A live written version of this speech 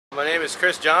My name is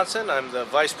Chris Johnson. I'm the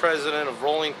Vice President of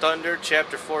Rolling Thunder,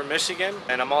 Chapter 4, Michigan,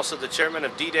 and I'm also the Chairman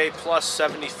of D-Day Plus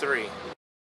 73.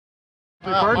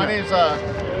 My name's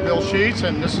Bill Sheets,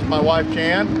 and this is my wife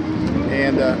Jan,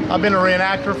 and I've been a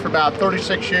reenactor for about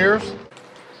 36 years.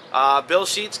 Bill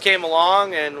Sheets came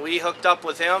along and we hooked up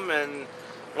with him, and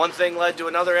one thing led to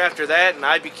another after that, and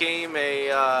I became a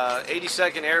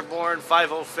 82nd Airborne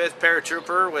 505th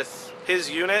paratrooper with his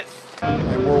unit.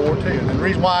 In World War II. And the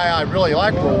reason why I really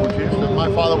like World War II is that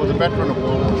my father was a veteran of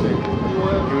World War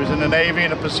II. He was in the Navy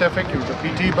in the Pacific. He was a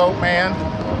PT boatman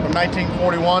from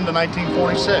 1941 to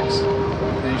 1946.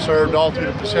 And he served all through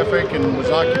the Pacific and was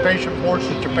occupation force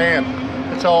in Japan.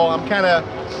 And so I'm kind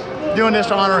of doing this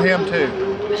to honor him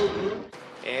too.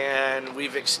 And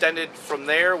we've extended from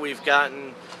there. We've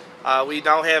gotten, we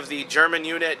now have the German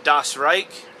unit Das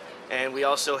Reich, and we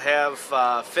also have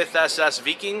 5th SS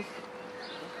Viking.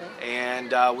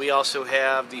 And we also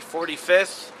have the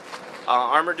 45th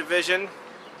Armored Division.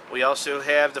 We also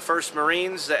have the 1st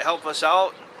Marines that help us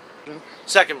out.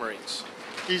 2nd Marines.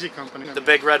 Easy Company. The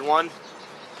Big Red One.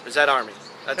 Or is that Army?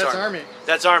 That's Army.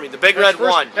 That's Army. The Big Red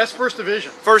One. That's 1st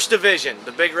Division. 1st Division.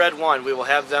 The Big Red One. We will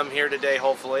have them here today,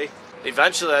 hopefully.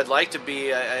 Eventually, I'd like to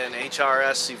be an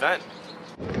HRS event.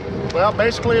 Well,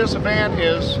 basically this event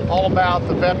is all about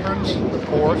the veterans, of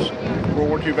course, World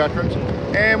War II veterans,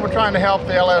 and we're trying to help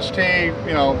the LST,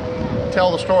 you know,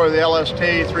 tell the story of the LST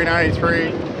 393,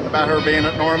 about her being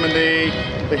at Normandy,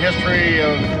 the history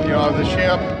of, you know, of the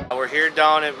ship. We're here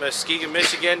down at Muskegon,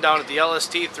 Michigan, down at the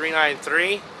LST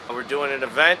 393. We're doing an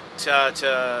event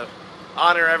to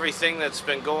honor everything that's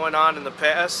been going on in the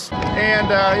past. And,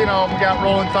 you know, we got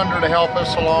Rolling Thunder to help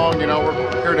us along, you know,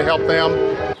 we're here to help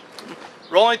them.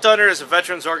 Rolling Thunder is a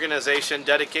veterans organization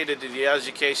dedicated to the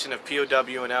education of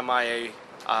POW and MIA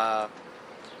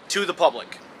to the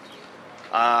public.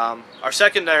 Our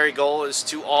secondary goal is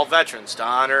to all veterans, to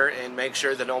honor and make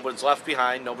sure that nobody's left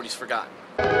behind, nobody's forgotten.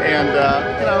 And,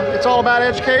 you know, it's all about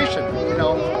education, you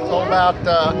know, it's all about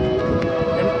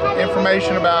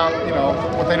information about, you know,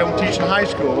 what they don't teach in high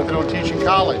school, what they don't teach in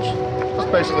college.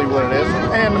 That's basically what it is.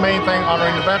 And the main thing,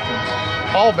 honoring the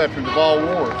veterans, all veterans of all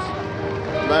wars.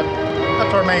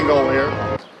 That's our main goal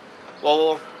here.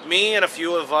 Well, me and a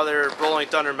few of other Rolling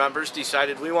Thunder members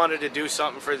decided we wanted to do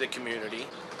something for the community.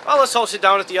 Well, let's host it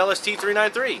down at the LST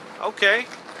 393. Okay.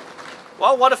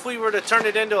 Well, what if we were to turn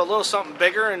it into a little something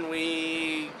bigger and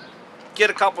we get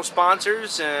a couple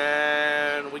sponsors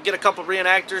and we get a couple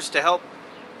reenactors to help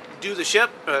do the ship,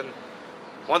 and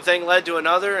one thing led to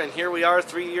another, and here we are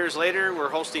 3 years later. We're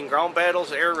hosting ground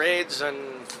battles, air raids, and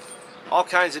all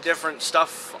kinds of different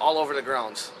stuff all over the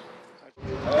grounds.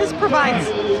 This provides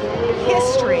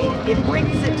history. It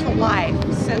brings it to life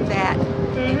so that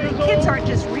the kids aren't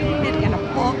just reading it in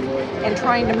a book and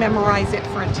trying to memorize it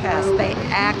for a test. They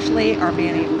actually are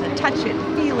being able to touch it,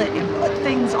 feel it, and put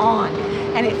things on.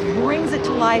 And it brings it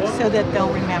to life so that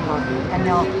they'll remember and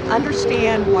they'll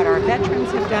understand what our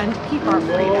veterans have done to keep our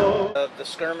freedom. The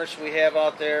skirmish we have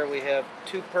out there, we have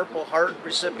 2 Purple Heart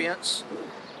recipients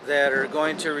that are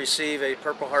going to receive a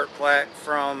Purple Heart plaque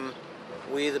from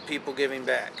We the People Giving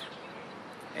Back.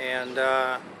 And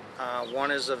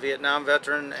one is a Vietnam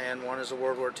veteran and one is a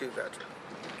World War II veteran.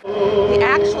 The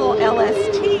actual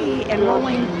LST and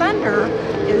Rolling Thunder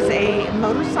is a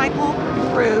motorcycle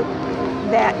group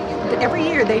that every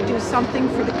year they do something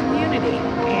for the community.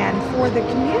 And for the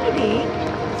community,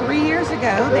 3 years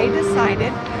ago, they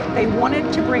decided they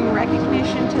wanted to bring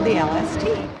recognition to the LST.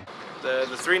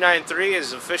 The 393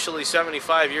 is officially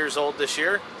 75 years old this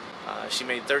year. She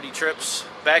made 30 trips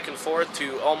back and forth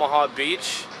to Omaha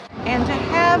Beach. And to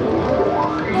have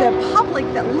the public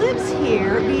that lives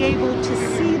here be able to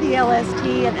see the LST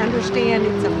and understand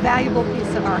it's a valuable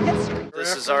piece of our history.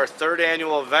 This is our 3rd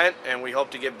annual event, and we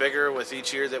hope to get bigger with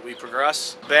each year that we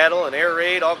progress. Battle and air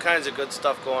raid, all kinds of good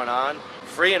stuff going on.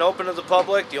 Free and open to the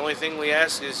public. The only thing we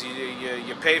ask is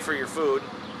you pay for your food.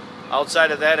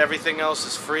 Outside of that, everything else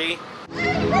is free.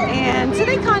 And so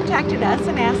they contacted us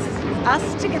and asked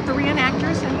us to get the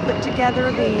reenactors and put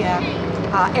together the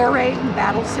air raid and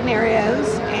battle scenarios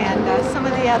and some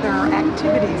of the other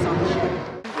activities on the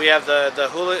ship. We have the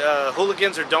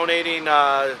hooligans are donating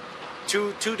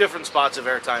two different spots of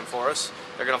airtime for us.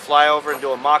 They're going to fly over and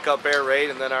do a mock-up air raid,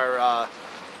 and then our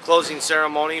closing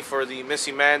ceremony for the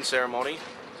Missing Man ceremony.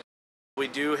 We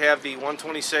do have the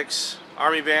 126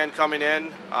 Army Band coming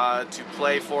in to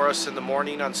play for us in the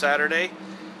morning on Saturday.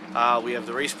 We have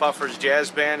the Reese Puffers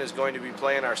Jazz Band is going to be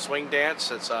playing our swing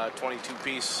dance. It's a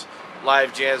 22-piece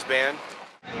live jazz band.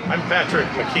 I'm Patrick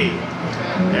McKee,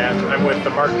 and I'm with the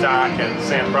Mark Dock and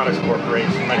Sand Products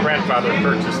Corporation. My grandfather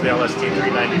purchased the LST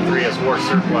 393 as war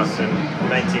surplus in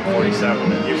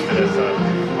 1947 and used it as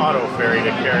an auto ferry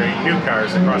to carry new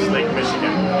cars across Lake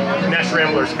Michigan. Nash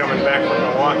Ramblers coming back from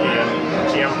Milwaukee and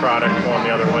GM product going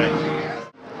the other way.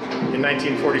 In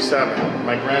 1947,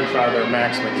 my grandfather,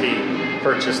 Max McKee,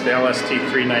 purchased the LST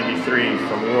 393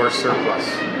 from war surplus.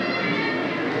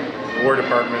 The War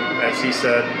Department, as he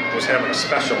said, was having a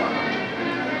special on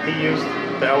it. He used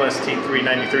the LST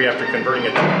 393 after converting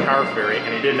it to a car ferry,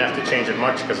 and he didn't have to change it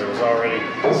much because it was already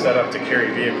set up to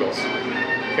carry vehicles.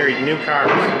 Carried new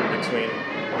cars between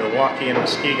Milwaukee and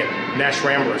Muskegon. Nash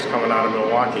Ramblers coming out of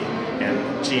Milwaukee, and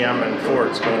GM and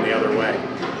Ford's going the other way.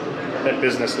 That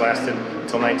business lasted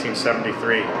until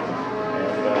 1973.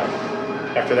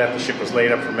 And after that, the ship was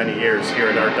laid up for many years here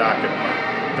at our dock,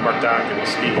 at the Mark Dock in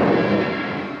Muskegon.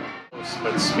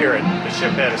 But spirit, the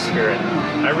ship had a spirit.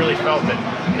 I really felt it.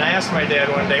 And I asked my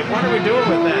dad one day, what are we doing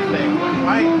with that thing?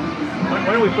 Why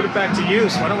don't we put it back to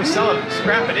use? Why don't we sell it,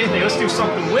 scrap it, anything? Let's do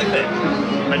something with it.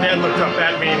 My dad looked up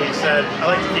at me and he said, I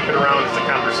like to keep it around as a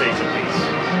conversation piece.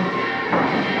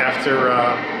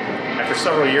 After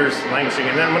several years languishing,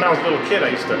 and then when I was a little kid, I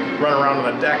used to run around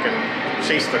on the deck and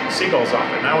chase the seagulls off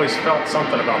it. And I always felt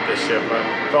something about this ship.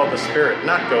 I felt the spirit,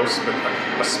 not ghosts, but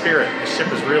a spirit. The ship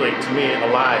is really, to me,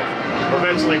 alive.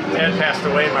 Eventually, Dad passed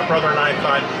away, and my brother and I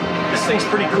thought, this thing's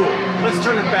pretty cool. Let's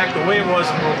turn it back the way it was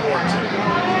in World War II.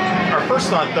 Our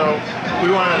first thought, though, we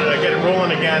wanted to get it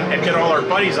rolling again and get all our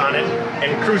buddies on it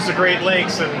and cruise the Great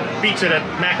Lakes and beach it at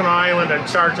Mackinac Island and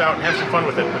charge out and have some fun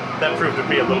with it. But that proved to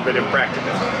be a little bit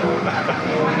impractical.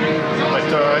 But,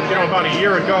 you know, about a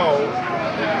year ago,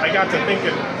 I got to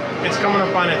thinking, it's coming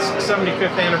up on its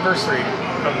 75th anniversary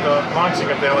of the launching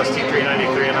of the LST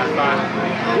 393, and I thought,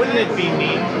 wouldn't it be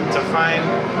neat to find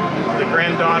the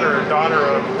granddaughter or daughter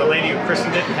of the lady who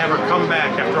christened it and have her come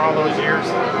back after all those years,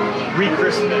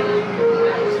 re-christen it?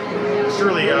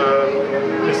 Surely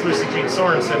Miss Lucy Jean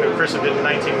Sorensen, who christened it in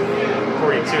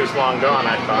 1942, is long gone,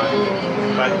 I thought.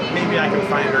 But maybe I can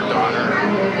find her daughter,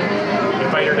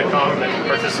 invite her to come and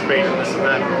participate in this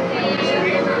event.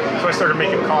 So I started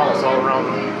making calls all around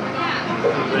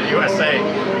the USA.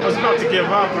 I was about to give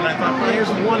up, and I thought, well, here's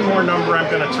one more number I'm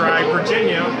going to try.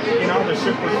 Virginia, you know, the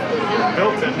ship was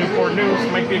built at Newport News,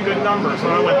 might be a good number. So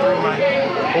I went through my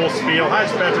whole spiel. Hi,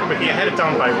 it's Patrick McKee. I had it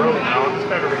down by road now. It's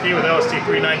Patrick McKee with LST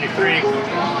 393.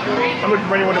 I'm looking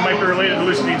for anyone who might be related to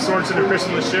Lucy Jean Sorensen, who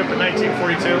christened the ship in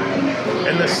 1942.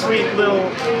 And the sweet little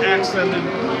accented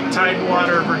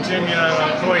Tidewater, Virginia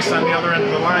voice on the other end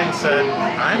of the line said,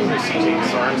 I'm Lucy Jean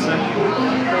Sorensen.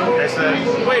 I said,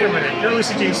 wait a minute, you're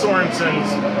Lucy Jean Sorensen's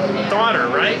daughter,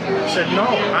 right? She said, no,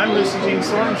 I'm Lucy Jean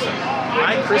Sorensen.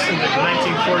 I christened it in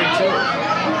 1942.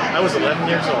 I was 11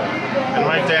 years old, and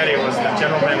my daddy was the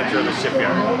general manager of the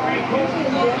shipyard.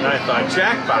 And I thought,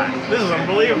 jackpot, this is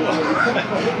unbelievable.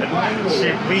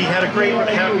 We had a great,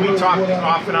 we talked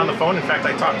often on the phone. In fact,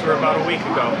 I talked to her about a week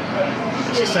ago.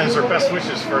 And she sends her best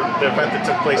wishes for the event that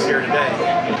took place here today.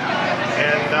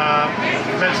 And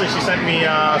eventually she sent me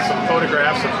some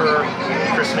photographs of her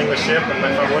christening the ship, and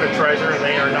I thought, what a treasure, and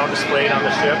they are now displayed on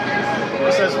the ship.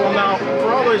 He says, well, now,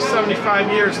 for all those 75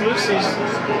 years, Lucy's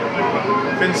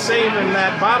been saving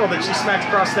that bottle that she smacked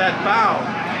across that bow.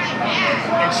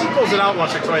 And she pulls it out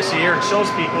once or twice a year and shows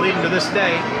people, even to this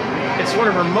day, it's one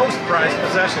of her most prized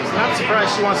possessions. Not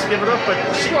surprised she wants to give it up, but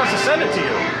she wants to send it to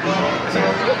you. I said,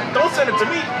 well, don't send it to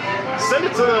me. Send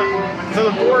it to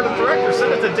the board of directors.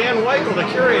 Send it to Dan Weichel, the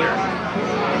curator.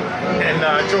 And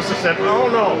Joseph said, oh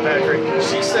no, Patrick.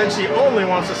 She said she only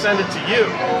wants to send it to you.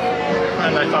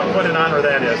 And I thought, what an honor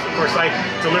that is. Of course, I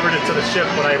delivered it to the ship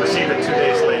when I received it 2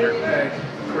 days later.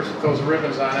 Of course, with those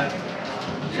ribbons on it.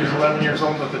 She was 11 years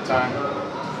old at the time.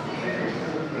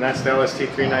 And that's the LST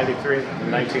 393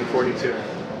 in 1942.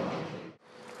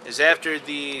 Is after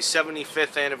the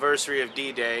 75th anniversary of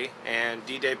D-Day and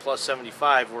D-Day plus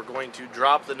 75, we're going to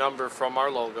drop the number from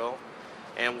our logo,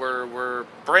 and we're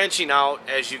branching out.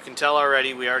 As you can tell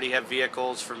already, we already have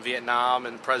vehicles from Vietnam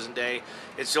and present day.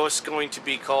 It's just going to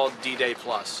be called D-Day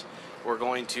plus. We're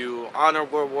going to honor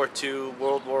World War II,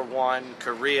 World War I,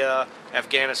 Korea,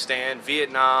 Afghanistan,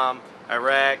 Vietnam,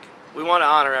 Iraq. We want to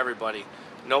honor everybody.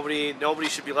 Nobody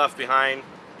should be left behind.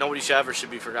 Nobody should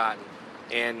be forgotten.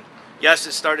 And yes,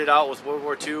 it started out with World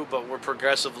War II, but we're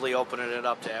progressively opening it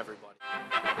up to everybody.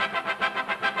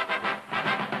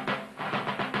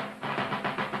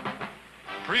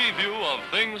 Preview of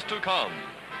things to come.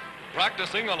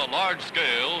 Practicing on a large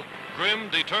scale, grim,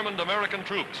 determined American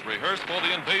troops rehearse for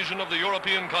the invasion of the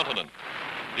European continent.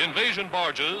 Invasion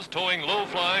barges towing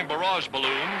low-flying barrage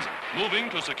balloons moving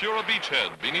to secure a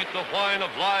beachhead beneath the whine of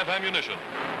live ammunition.